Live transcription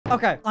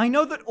Okay, I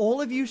know that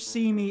all of you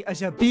see me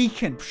as a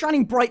beacon,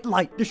 shining bright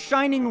light, the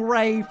shining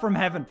ray from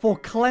heaven for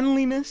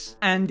cleanliness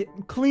and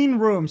clean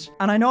rooms.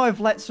 And I know I've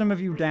let some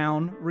of you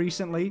down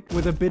recently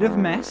with a bit of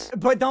mess,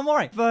 but don't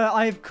worry,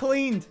 I have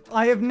cleaned.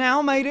 I have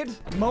now made it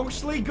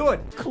mostly good.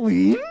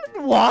 Clean?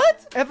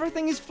 What?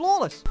 Everything is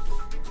flawless.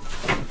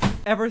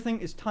 Everything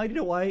is tidied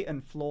away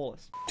and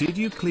flawless. Did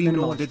you clean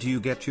or did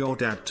you get your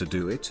dad to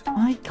do it?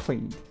 I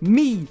cleaned.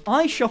 Me.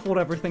 I shuffled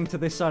everything to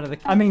this side of the...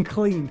 I mean,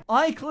 cleaned.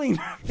 I cleaned.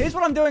 Here's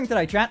what I'm doing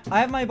today, chat.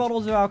 I have my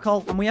bottles of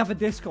alcohol and we have a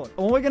Discord. And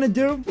what we're going to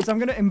do is I'm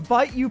going to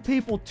invite you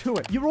people to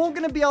it. You're all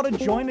going to be able to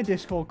join a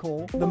Discord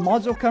call. The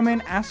mods will come in,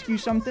 ask you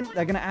something.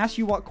 They're going to ask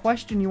you what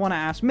question you want to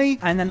ask me.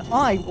 And then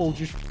I will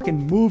just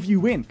fucking move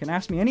you in. You can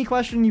ask me any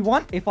question you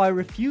want. If I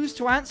refuse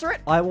to answer it,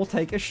 I will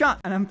take a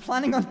shot. And I'm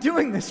planning on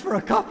doing this for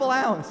a couple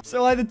hours.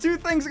 So either two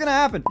things are going to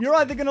happen. You're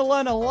either going to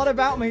learn a lot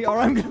about me or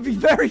I'm going to be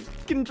very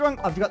fucking drunk.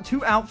 I've got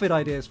 2 outfit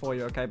ideas for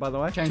you, okay, by the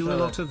way? Do a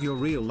lot of your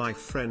real life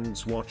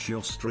friends watch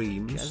your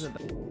streams?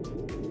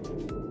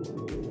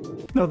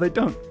 No, they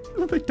don't.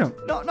 No, they don't.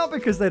 Not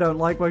because they don't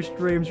like my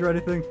streams or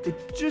anything.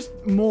 It's just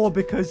more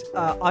because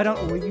I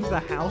don't leave the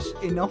house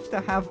enough to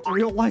have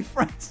real life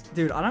friends.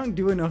 Dude, I don't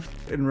do enough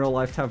in real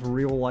life to have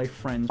real life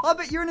friends. Oh,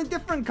 but you're in a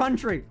different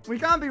country. We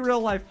can't be real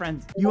life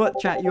friends. You are,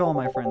 chat, you are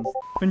my friends.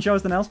 Finn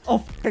shows the nails.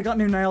 Oh, I got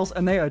new nails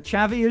and they are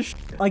chavvy as shit.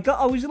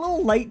 I was a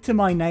little late to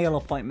my nail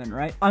appointment,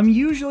 right? I'm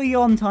usually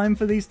on time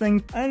for these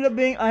things. I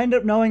ended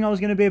up knowing I was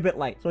going to be a bit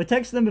late. So I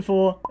texted them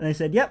before and they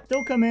said, yep,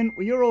 still come in.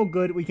 Well, you're all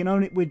good. We can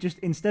own it. We're just,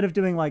 instead of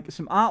doing like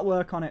some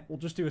artwork on it, we'll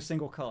just do a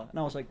single color. And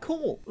I was like,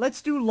 cool,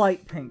 let's do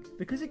light pink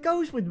because it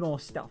goes with more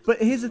stuff. But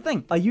here's the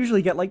thing. I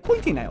usually get like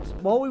pointy nails.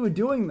 While we were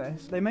doing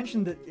this, they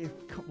mentioned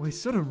that we're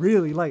sort of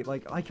really late.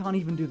 Like I can't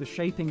even do the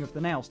shaping of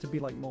the nails to be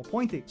like more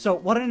pointy. So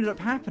what ended up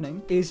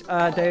happening is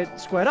they're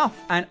squared off.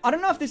 And I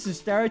don't know if this is a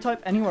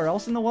stereotype anywhere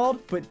else in the world,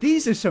 but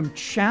these are some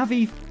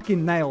chavvy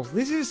fucking nails.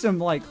 This is some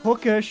like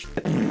hookish.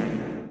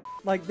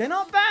 Like, they're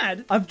not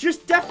bad. I've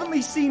just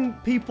definitely seen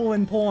people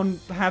in porn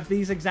have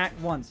these exact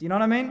ones. You know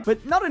what I mean?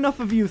 But not enough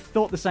of you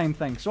thought the same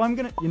thing. So I'm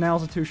gonna... Your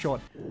nails are too short.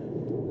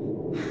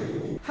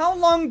 How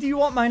long do you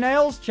want my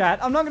nails,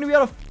 chat? I'm not gonna be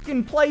able to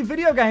fucking play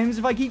video games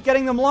if I keep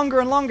getting them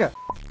longer and longer.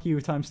 You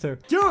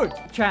 ×2. Dude!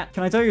 Chat,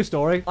 can I tell you a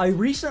story? I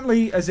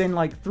recently, as in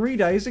like 3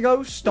 days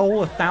ago,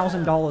 stole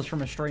 $1,000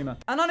 from a streamer.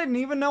 And I didn't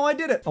even know I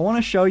did it. I want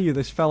to show you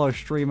this fellow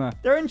streamer.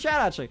 They're in chat,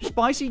 actually.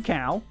 Spicy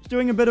Cow is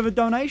doing a bit of a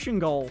donation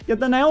goal. Get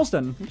the nails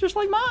done, just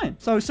like mine.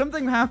 So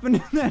something happened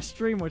in their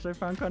stream, which I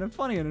found kind of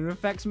funny, and it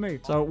affects me.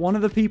 So one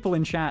of the people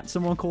in chat,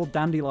 someone called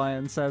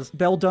Dandelion, says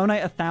they'll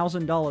donate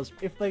 $1,000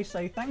 if they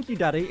say thank you,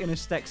 daddy, in a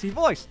sexy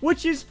voice,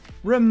 which is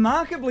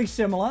remarkably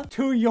similar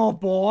to your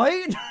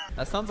boy.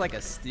 That sounds like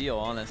a steal,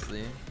 honestly.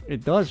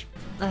 It does.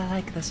 I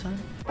like this one.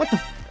 What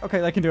the Okay,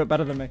 they can do it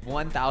better than me.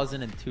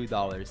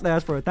 $1,002. They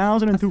asked for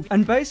 1,002.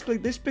 And basically,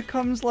 this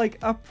becomes like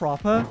a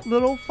proper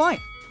little fight.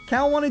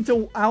 Cal wanted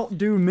to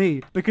outdo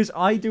me because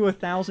I do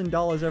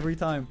 $1,000 every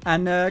time.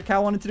 And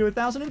Cal wanted to do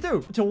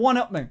 1,002 to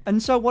one-up me.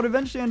 And so what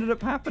eventually ended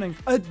up happening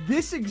at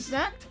this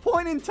exact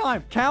point in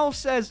time, Cal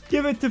says,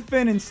 give it to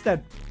Finn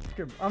instead.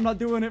 I'm not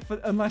doing it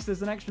unless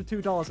there's an extra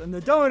 $2. And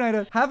the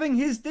donator, having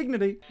his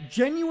dignity,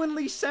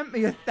 genuinely sent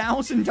me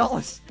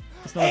 $1,000.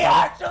 He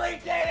actually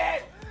did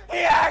it! He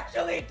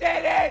actually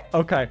did it!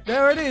 Okay,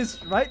 there it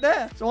is, right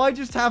there. So I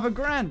just have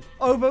 $1,000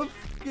 over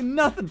fucking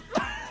nothing.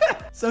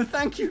 So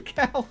thank you,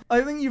 Cal.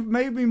 I think you've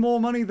made me more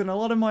money than a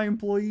lot of my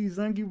employees.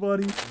 Thank you,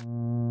 buddy.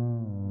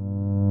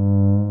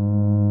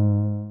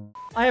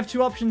 I have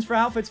 2 options for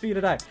outfits for you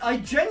today. I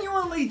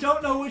genuinely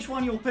don't know which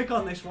one you'll pick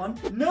on this one.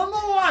 Number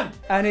 1,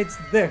 and it's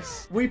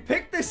this. We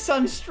picked this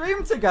on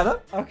stream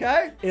together,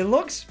 okay? It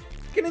looks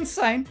fucking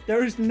insane.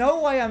 There is no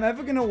way I'm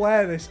ever gonna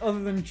wear this other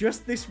than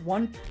just this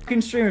one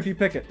fucking stream if you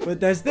pick it. But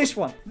there's this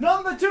one.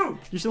 Number 2,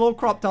 just a little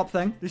crop top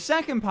thing. The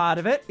second part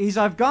of it is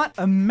I've got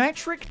a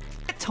metric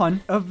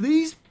ton of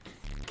these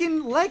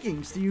fucking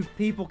leggings that you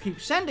people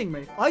keep sending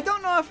me. I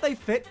don't know if they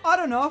fit. I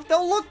don't know if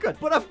they'll look good,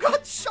 but I've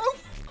got so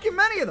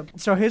many of them.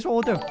 So here's what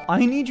we'll do.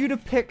 I need you to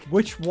pick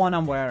which one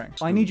I'm wearing.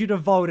 I need you to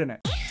vote in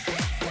it.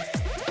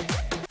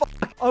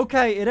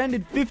 Okay, it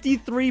ended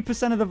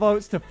 53% of the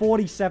votes to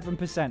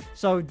 47%.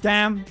 So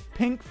damn,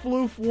 Pink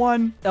Floof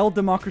won. L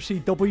Democracy,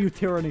 W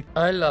Tyranny.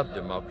 I love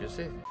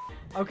democracy.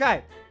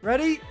 Okay,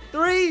 ready?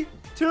 3,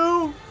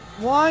 2,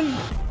 1.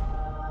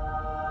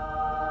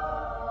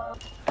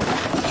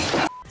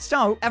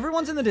 So,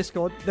 everyone's in the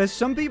Discord. There's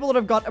some people that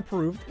have got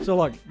approved. So,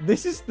 look,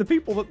 this is the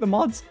people that the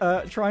mod's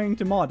trying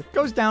to mod. It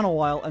goes down a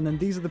while, and then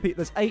these are the people.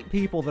 There's 8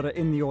 people that are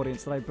in the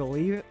audience that I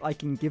believe I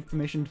can give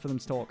permission for them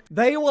to talk.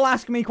 They will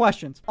ask me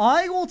questions.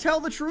 I will tell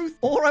the truth,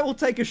 or I will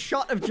take a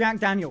shot of Jack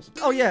Daniels.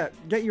 Oh, yeah,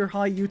 get your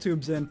high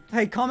YouTubes in.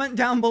 Hey, comment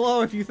down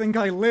below if you think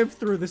I lived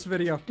through this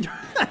video.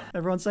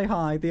 Everyone say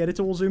hi. The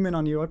editor will zoom in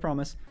on you, I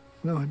promise.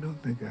 No, I don't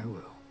think I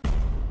will.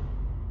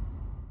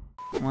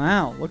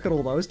 Wow, look at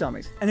all those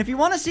dummies. And if you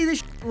want to see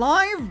this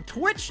live,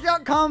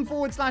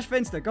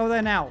 twitch.com/Finster. Go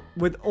there now.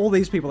 With all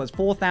these people, there's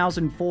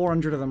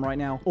 4,400 of them right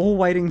now, all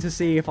waiting to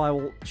see if I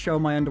will show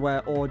my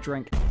underwear or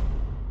drink.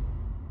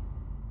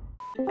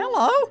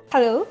 Hello?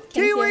 Hello,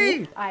 can you hear Kiwi!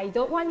 me? I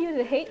don't want you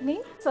to hate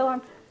me, so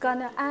I'm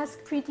gonna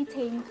ask pretty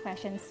tame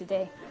questions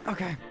today.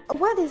 Okay.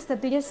 What is the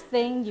biggest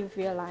thing you've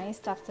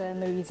realized after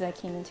Marisa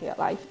came into your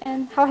life,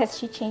 and how has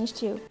she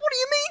changed you? What do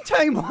you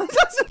mean, Tame?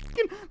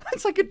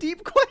 That's like a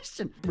deep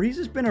question.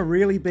 Riza's been a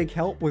really big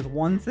help with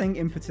one thing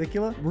in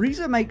particular.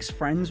 Riza makes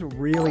friends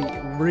really,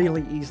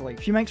 really easily.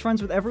 She makes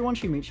friends with everyone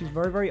she meets. She's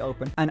very, very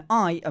open. And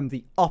I am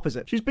the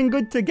opposite. She's been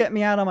good to get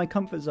me out of my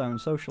comfort zone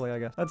socially, I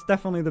guess. That's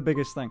definitely the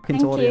biggest thing.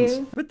 Thank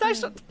you. But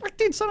nice,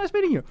 dude, so nice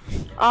meeting you.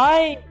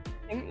 I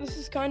think this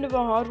is kind of a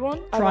hard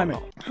one. Try me.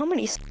 How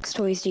many sex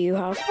toys do you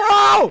have?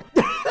 Bro!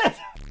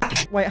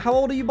 Wait, how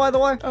old are you, by the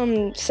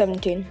way?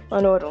 17.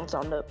 I know I don't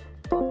sound it.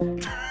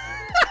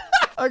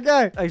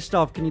 Okay. Hey,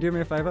 Stov, can you do me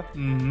a favor?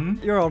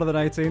 Mm-hmm. You're older than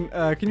 18.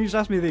 Can you just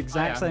ask me the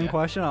exact same yeah.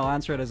 question? I'll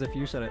answer it as if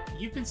you said it.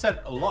 You've been sent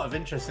a lot of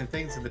interesting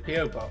things in the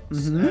PO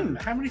box.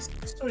 How many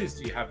stories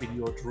do you have in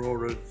your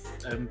drawer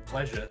of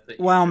pleasure? That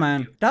you Wow, can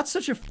man. give? That's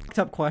such a fucked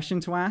up question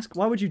to ask.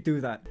 Why would you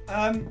do that?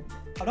 I'm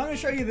not going to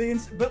show you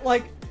the but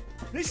like,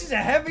 this is a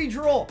heavy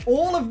drawer.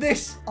 All of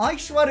this, I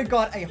swear to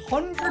God,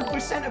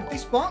 100% of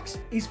this box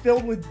is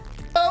filled with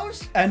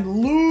those and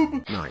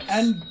lube. Nice.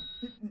 And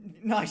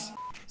nice.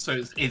 So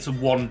it's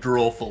one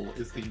drawer full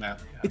is the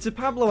amount. Yeah. It's a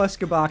Pablo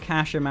Escobar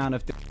cash amount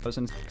of dildos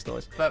and sex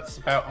toys. That's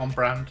about on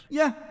brand.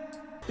 Yeah.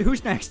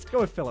 Who's next?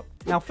 Go with Philip.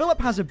 Now,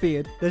 Philip has a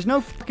beard. There's no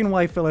fucking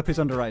way Philip is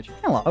underage.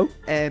 Hello.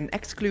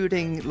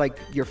 Excluding like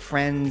your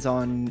friends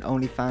on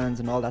OnlyFans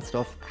and all that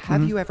stuff,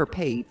 have you ever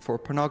paid for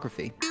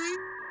pornography?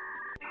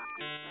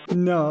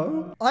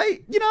 No.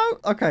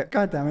 Okay,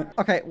 god damn it.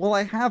 Okay, well,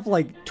 I have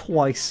like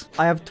twice.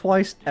 I have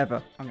twice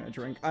ever. I'm gonna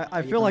drink.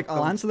 I feel like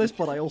I'll answer this,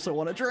 but I also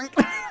want to drink.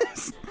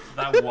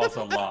 That was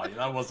a lie.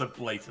 That was a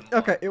blatant lie.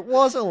 Okay, it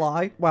was a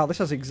lie. Wow, this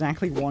has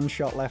exactly one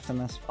shot left in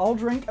this. I'll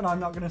drink, and I'm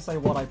not going to say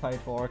what I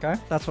paid for, okay?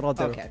 That's what I'll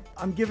do. Okay.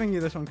 I'm giving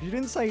you this one, because you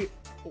didn't say,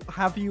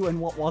 have you, and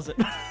what was it?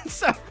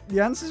 So,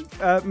 the answer's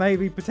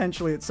maybe,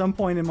 potentially, at some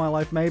point in my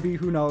life, maybe,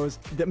 who knows,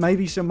 that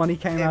maybe some money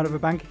came out of a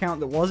bank account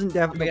that wasn't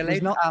definitely, Am I allowed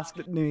was not to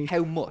ask me.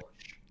 how much?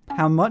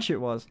 How much it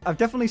was. I've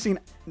definitely seen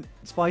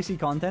spicy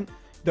content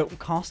that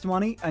cost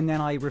money, and then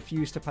I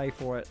refused to pay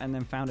for it, and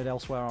then found it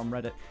elsewhere on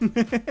Reddit.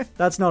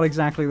 That's not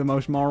exactly the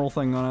most moral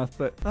thing on earth,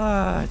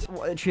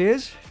 but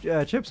cheers.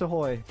 Chips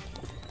ahoy.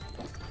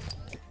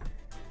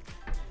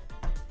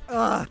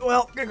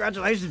 Well,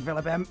 congratulations,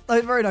 Philip M.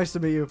 Very nice to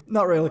meet you.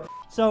 Not really.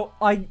 So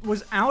I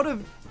was out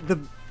of the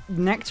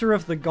Nectar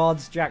of the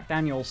Gods Jack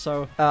Daniels,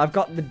 so I've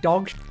got the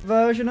dog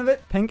version of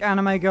it. Pink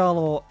anime girl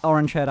or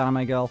orange haired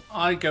anime girl?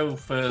 I go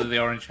for the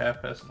orange hair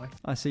personally.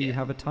 I see you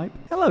have a type.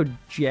 Hello,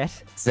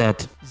 Jet.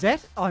 Zed,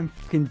 Zet? I'm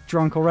fucking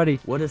drunk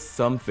already. what is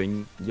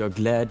something you're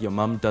glad your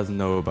mom doesn't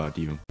know about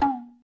you?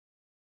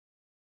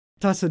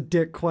 That's a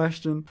dick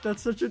question.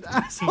 That's such an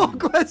asshole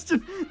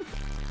question.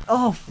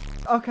 Oh,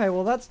 okay,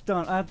 well that's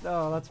done.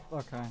 That's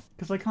okay.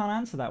 Because I can't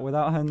answer that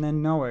without her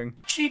then knowing.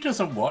 She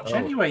doesn't watch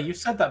anyway. You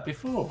said that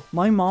before.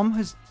 My mom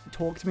has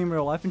talked to me in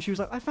real life, and she was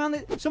like, I found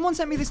it. Someone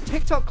sent me this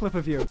TikTok clip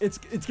of you. It's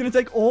gonna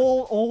take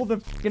all the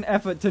fucking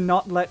effort to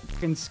not let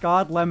fucking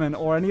Scarred Lemon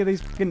or any of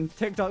these fucking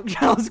TikTok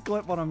channels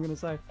clip what I'm gonna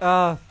say.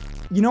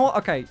 You know what?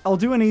 Okay, I'll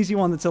do an easy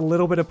one that's a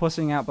little bit of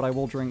pussing out, but I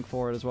will drink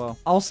for it as well.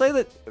 I'll say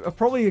that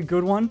probably a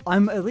good one.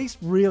 I'm at least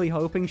really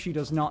hoping she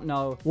does not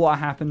know what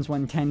happens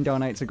when 10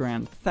 donates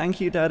 $1,000.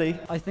 Thank you, Daddy.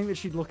 I think that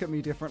she'd look at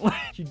me differently.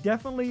 She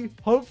definitely,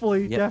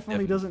 hopefully,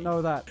 definitely doesn't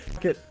know that.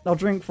 Fuck it. I'll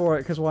drink for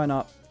it, because why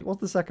not? What's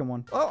the second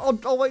one?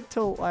 I'll wait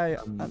till I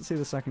see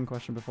the second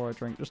question before I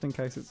drink, just in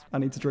case I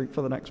need to drink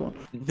for the next one.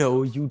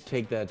 No, you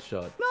take that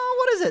shot. No,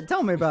 what is it?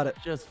 Tell me about it.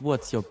 Just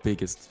what's your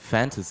biggest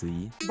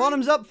fantasy?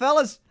 Bottoms up,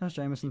 fellas. How's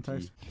Jameson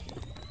taste?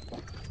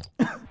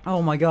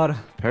 Oh my god.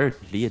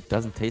 Apparently, it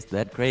doesn't taste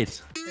that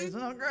great. It's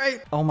not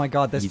great. Oh my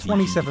god, there's Easy.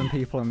 27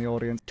 people in the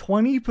audience.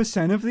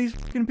 20% of these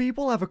fucking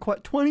people have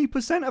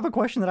 20% of a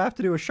question that I have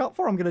to do a shot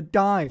for. I'm gonna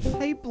die.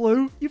 Hey,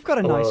 Blue, you've got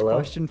a nice hello.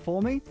 question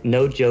for me.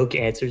 No joke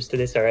answers to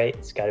this, all right?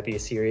 It's got to be a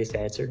serious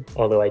answer,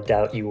 although I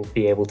doubt you will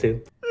be able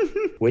to.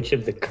 Which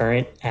of the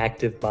current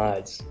active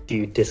mods do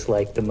you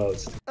dislike the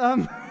most?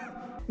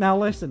 Now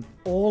listen,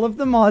 all of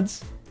the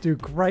mods do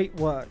great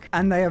work,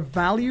 and they are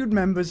valued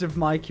members of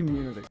my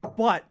community.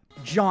 But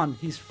John,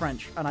 he's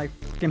French, and I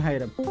fucking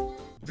hate him.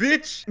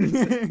 Bitch!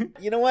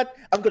 You know what?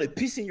 I'm gonna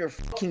piss in your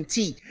fucking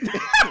tea. You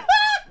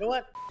know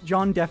what?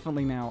 John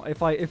definitely now.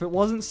 If it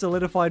wasn't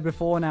solidified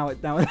before, now it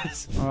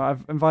is.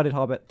 I've invited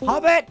Hobbit.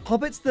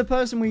 Hobbit's the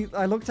person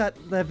I looked at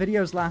their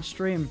videos last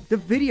stream. The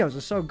videos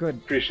are so good.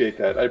 Appreciate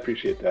that. I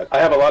appreciate that. I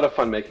have a lot of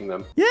fun making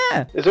them.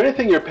 Yeah. Is there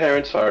anything your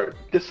parents are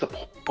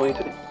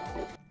disappointed in?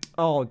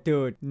 Oh,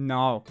 dude,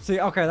 no. See,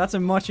 okay, that's a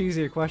much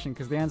easier question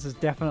because the answer is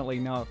definitely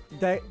no.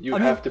 You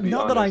have to be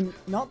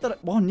honest. Not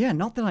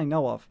that I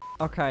know of.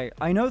 Okay,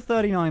 I know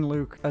 39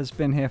 Luke has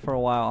been here for a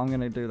while. I'm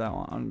gonna do that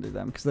one. I'm gonna do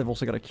them because they've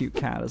also got a cute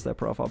cat as their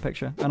profile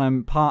picture, and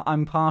I'm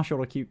partial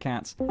to cute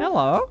cats.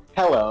 Hello.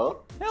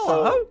 Hello.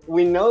 Hello. So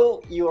we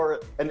know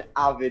you're an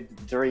avid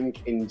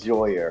drink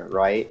enjoyer,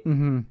 right?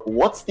 Mm-hmm.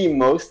 What's the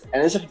most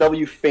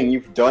NSFW thing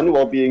you've done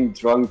while being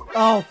drunk?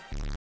 Oh.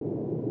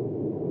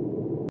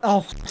 Oh,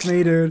 f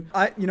me, dude.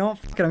 You know what?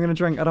 F it, I'm gonna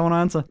drink. I don't want to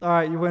answer. All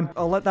right, you win.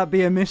 I'll let that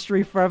be a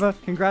mystery forever.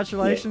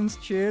 Congratulations.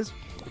 Yeah. Cheers.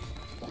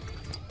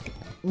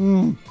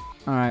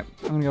 All right,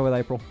 I'm gonna go with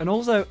April. And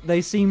also,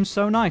 they seem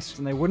so nice,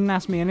 and they wouldn't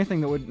ask me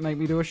anything that would make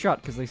me do a shot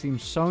because they seem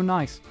so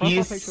nice.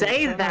 You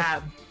say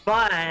that,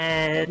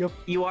 but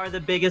you are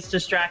the biggest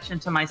distraction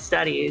to my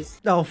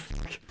studies. Oh,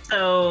 fuck.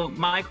 So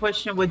my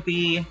question would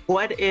be,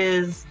 what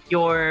is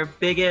your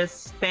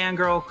biggest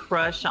fangirl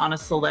crush on a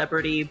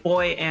celebrity,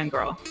 boy and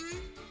girl?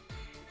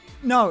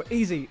 No,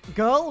 easy.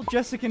 Girl,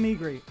 Jessica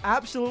Negri.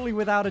 Absolutely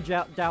without a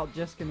doubt,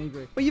 Jessica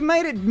Negri. But you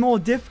made it more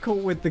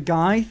difficult with the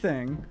guy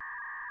thing.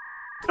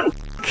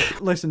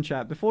 Listen,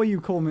 chat, before you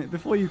call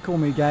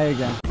me gay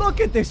again. Look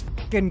at this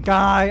fucking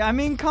guy. I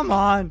mean, come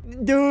on.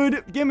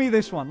 Dude, give me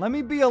this one. Let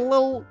me be a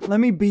little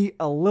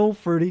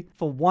fruity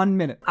for 1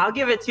 minute. I'll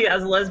give it to you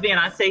as a lesbian.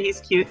 I say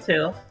he's cute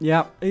too.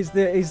 Yeah, he's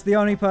the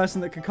only person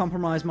that could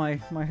compromise my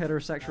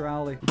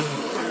heterosexuality.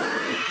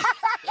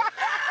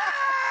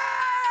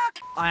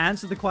 I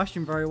answered the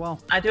question very well.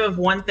 I do have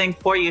one thing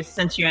for you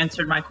since you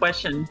answered my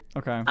question.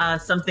 Okay.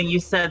 Something you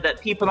said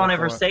that people don't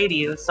ever say to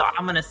you, so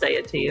I'm gonna say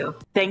it to you.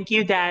 Thank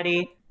you,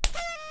 Daddy.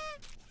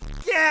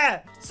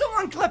 Yeah!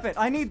 Someone clip it!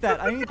 I need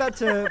that. I need that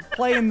to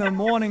play in the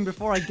morning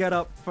before I get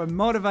up for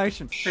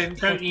motivation. Finn,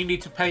 don't you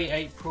need to pay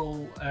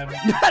April? No,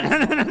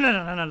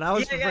 that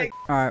was for free.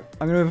 Alright,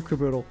 I'm gonna move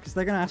Caboodle, because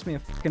they're gonna ask me a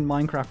fucking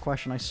Minecraft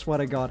question, I swear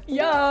to God.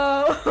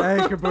 Yo!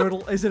 Hey,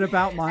 Caboodle, is it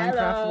about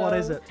Minecraft? Hello. What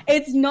is it?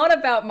 It's not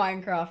about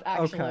Minecraft,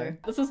 actually. Okay.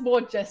 This is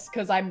more just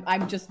because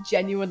I'm just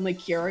genuinely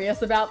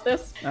curious about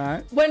this.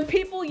 Alright. When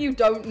people you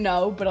don't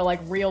know, but are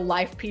like real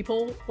life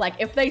people, like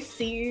if they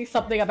see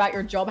something about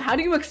your job, how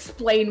do you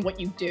explain what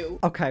you do?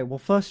 Okay, well,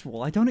 first of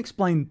all, I don't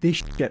explain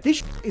this shit.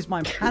 This is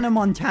my Hannah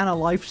Montana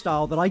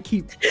lifestyle that I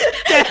keep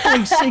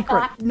deathly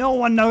secret. No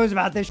one knows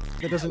about this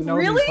that doesn't know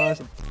me in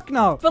person.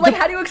 No. But like,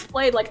 how do you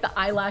explain like the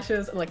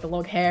eyelashes and like the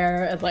long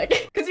hair and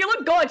like, because you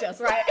look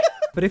gorgeous, right?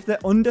 But if they're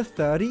under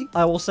 30,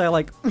 I will say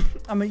like,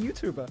 I'm a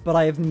YouTuber. But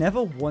I have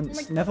never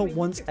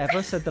once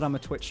ever said that I'm a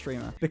Twitch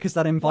streamer because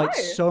that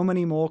invites so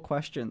many more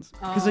questions.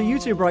 Because a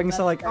YouTuber, I can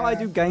say like, oh, I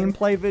do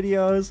gameplay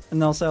videos.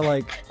 And they'll say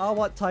like, oh,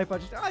 what type?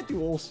 I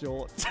do all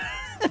sorts.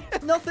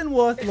 Nothing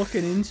worth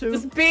looking into.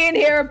 Just being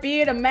here,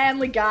 being a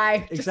manly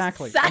guy.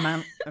 Exactly.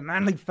 A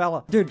manly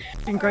fella. Dude,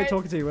 it's been great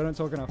talking to you. We don't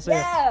talk enough. See ya.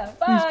 Yeah,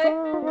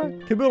 bye.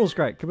 Caboodle's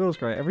great. Caboodle's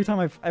great. Every time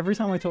I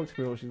talk to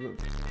Caboodle, she's a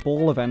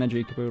ball of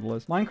energy. Caboodle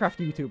is. Minecraft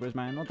YouTubers,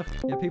 man. What the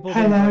f? Yeah, people.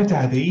 Hello,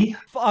 Daddy.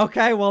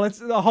 Okay, well, it's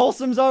the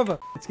wholesome's over.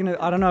 It's gonna.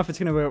 I don't know if it's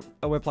gonna be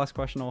a Whiplash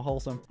question or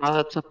wholesome.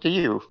 That's up to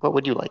you. What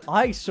would you like?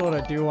 I sort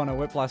of do want a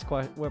Whiplash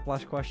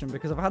question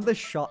because I've had this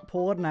shot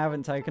poured and I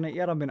haven't taken it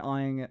yet. I've been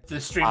eyeing it.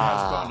 The stream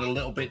has gotten a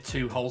little bit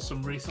too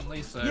wholesome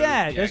recently, so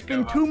yeah, there's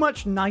been too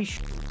much nice.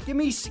 Give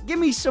me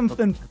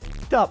something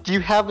f***ed up. Do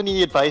you have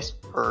any advice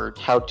for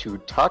how to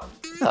talk?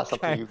 That's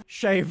something you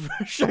shave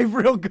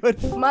real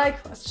good. My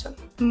question: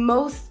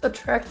 most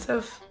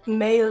attractive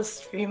male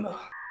streamer.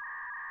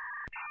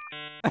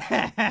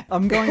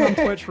 I'm going on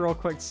Twitch real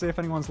quick to see if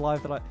anyone's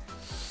live that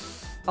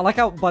I like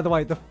how, by the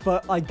way,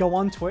 I go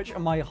on Twitch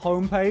and my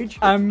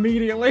homepage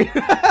immediately,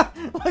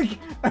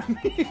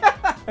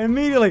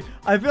 immediately,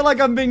 I feel like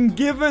I'm being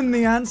given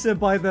the answer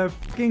by the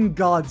fucking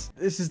gods.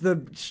 This is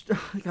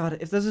God,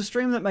 if there's a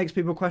stream that makes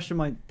people question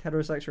my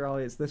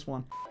heterosexuality, it's this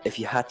one. If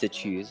you had to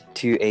choose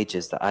 2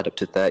 ages that add up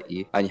to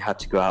 30 and you had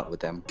to go out with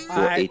them,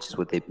 what ages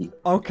would they be?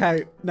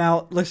 Okay,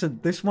 now listen,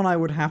 this one I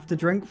would have to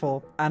drink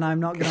for, and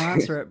I'm not gonna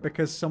answer it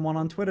because someone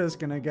on Twitter is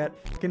gonna get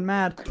fucking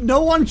mad.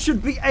 No one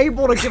should be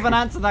able to give an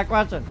answer to that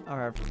question.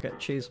 Alright, forget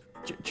cheese.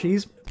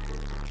 Cheese?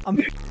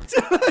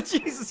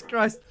 Jesus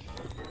Christ.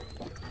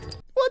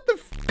 What the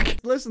f?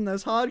 Listen,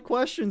 there's hard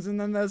questions and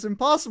then there's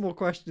impossible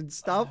questions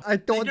stuff. I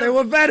thought they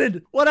were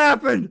vetted. What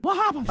happened? What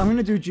happened? I'm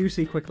gonna do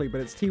juicy quickly,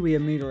 but it's Tiwi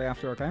immediately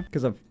after, okay?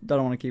 Because I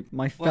don't want to keep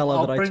my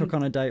fella that I took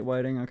on a date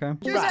waiting, okay?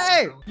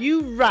 Hey,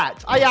 you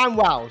rat. I am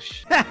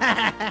Welsh.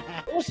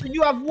 Also,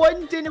 you have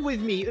one dinner with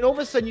me and all of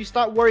a sudden you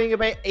start worrying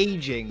about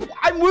aging.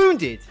 I'm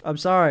wounded. I'm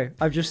sorry.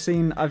 I've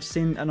seen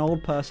an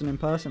old person in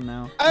person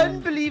now.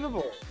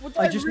 Unbelievable. Would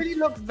I really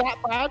look that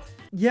bad?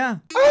 Yeah.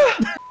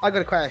 I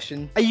got a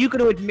question. Are you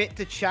going to admit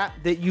to chat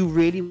that you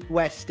really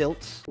wear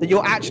stilts? That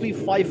you're actually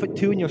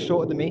 5'2" and you're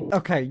shorter than me?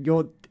 Okay,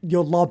 you're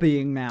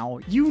lobbying now.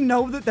 You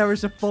know that there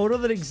is a photo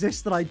that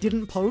exists that I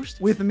didn't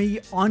post with me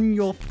on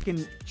your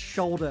fucking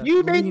shoulder.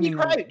 You made me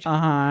crouch.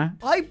 Uh-huh.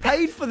 I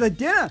paid for the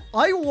dinner.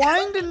 I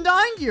wined and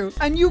dined you.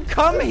 And you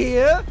come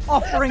here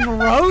offering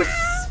roasts?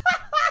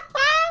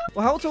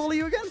 Well, how tall are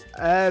you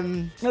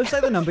again? No, say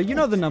the number. You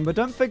know the number.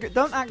 Don't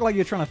act like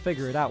you're trying to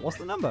figure it out. What's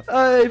the number?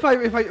 If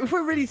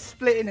we're really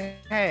splitting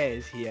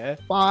hairs here,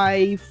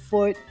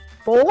 5'4".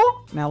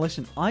 Now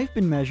listen, I've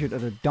been measured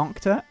at a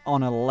doctor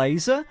on a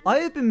laser. I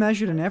have been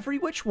measured in every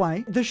which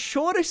way. The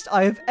shortest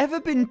I have ever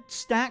been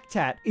stacked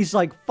at is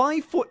like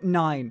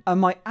 5'9",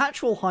 and my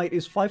actual height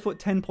is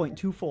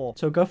 5'10.24.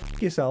 So go f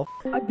yourself.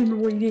 I've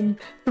been waiting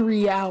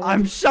 3 hours.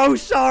 I'm so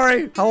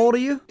sorry. How old are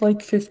you?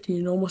 Like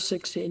 15, almost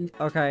 16.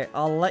 Okay,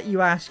 I'll let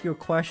you ask your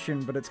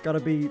question, but it's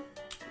gotta be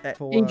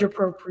for Age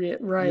appropriate,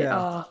 right?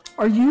 Yeah.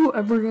 Are you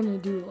ever gonna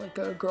do like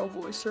a girl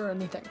voice or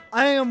anything?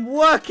 I am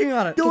working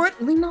on it.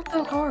 It's really not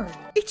that hard.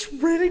 It's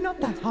really not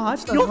that hard.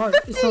 It's not You're hard.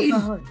 15. It's not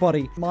that hard.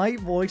 Buddy, my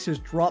voice has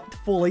dropped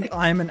fully.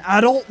 I'm an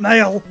adult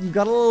male. You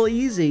got a little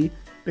easy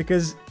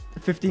because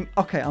 15.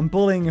 Okay, I'm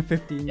bullying a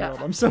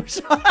 15-year-old. I'm so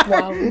sorry.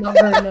 Wow, not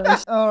very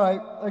nice. All right,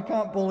 I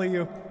can't bully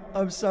you.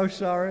 I'm so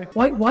sorry.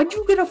 Why'd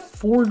you get a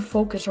Ford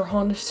Focus or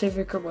Honda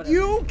Civic or whatever?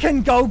 You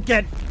can go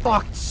get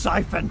fucked,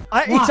 Siphon.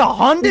 It's a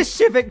Honda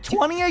Civic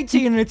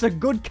 2018 and it's a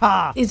good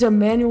car. Is it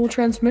manual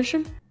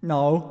transmission?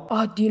 No.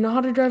 Do you know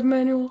how to drive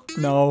manual?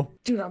 No.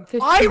 Dude, I'm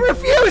 15. I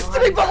refuse to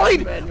be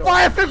bullied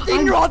by a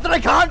 15-year-old that I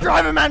can't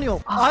drive a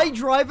manual. I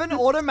drive an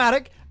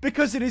automatic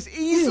because it is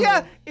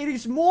easier, it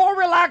is more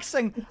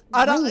relaxing.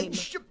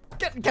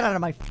 Get out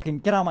of my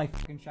fucking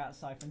chat,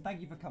 Siphon. Thank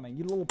you for coming,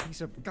 you little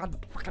piece of god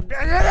fucking.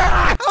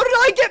 How did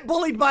I get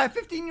bullied by a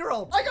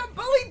 15-year-old? I got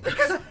bullied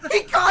because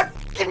he can't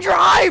fucking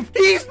drive.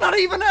 He's not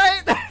even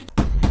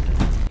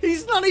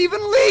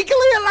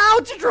legally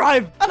allowed to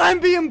drive, and I'm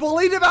being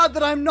bullied about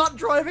that I'm not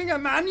driving a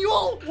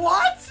manual.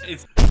 What?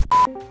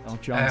 Oh,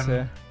 John's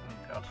here.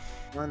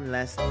 One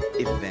last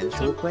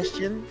eventual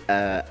question.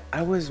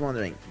 I was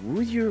wondering,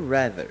 would you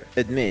rather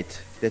admit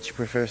that you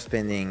prefer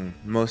spending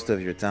most of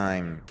your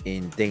time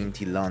in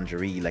dainty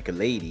lingerie like a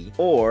lady,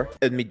 or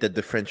admit that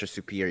the French are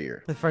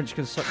superior? The French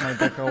can suck my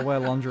dick. I'll wear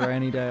lingerie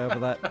any day over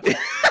that.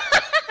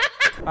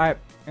 Alright,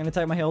 I'm gonna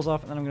take my heels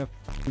off and then I'm gonna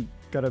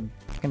go to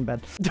fucking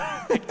bed.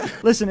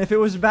 Listen, if it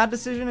was a bad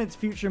decision, it's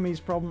future me's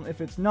problem. If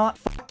it's not,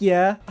 fuck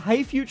yeah.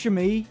 Hey, future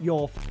me,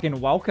 you're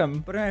fucking welcome.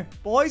 But anyway,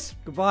 boys,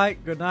 goodbye,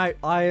 good night.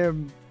 I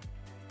am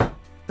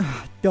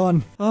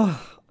done.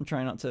 Oh, I'm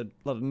trying not to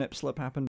let a nip slip happen.